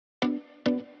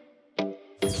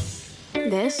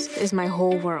This is my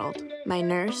whole world. My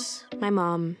nurse, my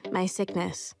mom, my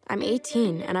sickness. I'm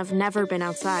 18 and I've never been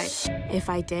outside. If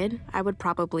I did, I would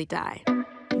probably die.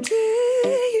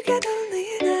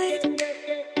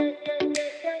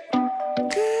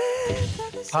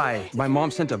 Hi, my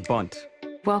mom sent a bunt.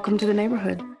 Welcome to the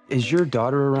neighborhood. Is your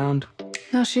daughter around?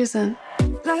 No, she isn't.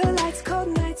 Low lights, cold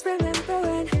nights, remember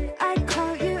when I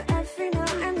call you every now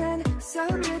and then. So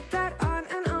did that on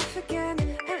and off again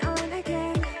and on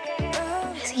again.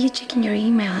 Oh. I see you checking your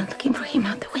email and looking for him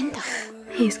out the window.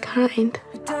 He's kind.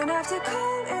 We don't have to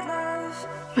call it love.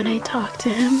 When I talk to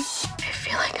him, I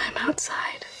feel like I'm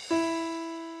outside.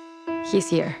 He's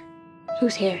here.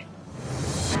 Who's here?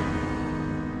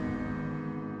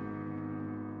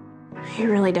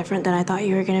 You're really different than I thought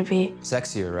you were gonna be.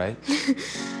 Sexier, right?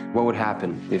 What would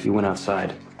happen if you went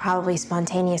outside? Probably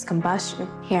spontaneous combustion.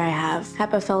 Here I have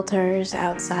HEPA filters,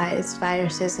 outsized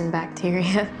viruses and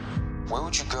bacteria. Where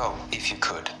would you go if you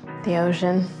could? The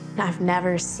ocean. I've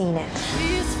never seen it.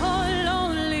 These four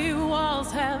lonely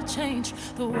walls have changed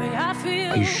the way I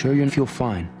feel. Are you sure you feel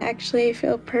fine? Actually, I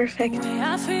feel perfect. The way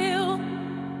I feel.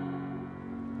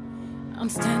 I'm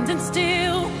standing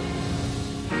still.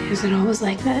 Is it always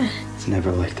like that? It's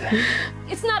never like that.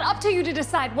 It's not up to you to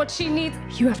decide what she needs.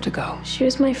 You have to go. She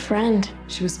was my friend.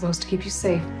 She was supposed to keep you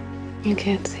safe. You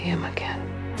can't see him again.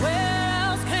 Where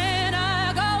else can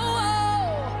I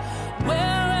go?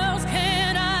 Where else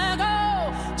can I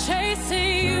go?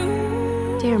 Chasing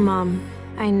you. Dear Mom,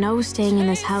 I know staying in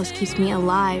this house keeps me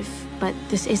alive, but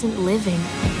this isn't living.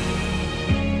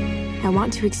 I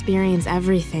want to experience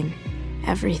everything.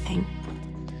 Everything.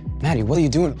 Maddie, what are you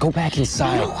doing? Go back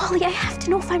inside. No, Wally, I have to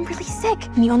know if I'm really sick.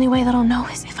 And the only way that I'll know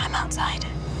is if I'm outside.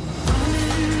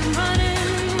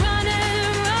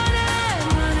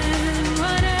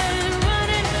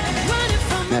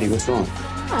 Maddie, what's wrong?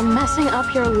 I'm messing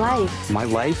up your life. My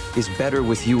life is better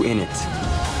with you in it.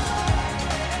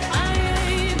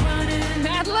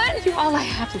 Madeline, you're all I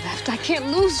have left. I can't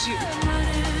lose you.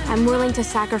 I'm willing to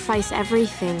sacrifice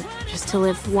everything just to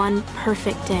live one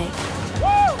perfect day.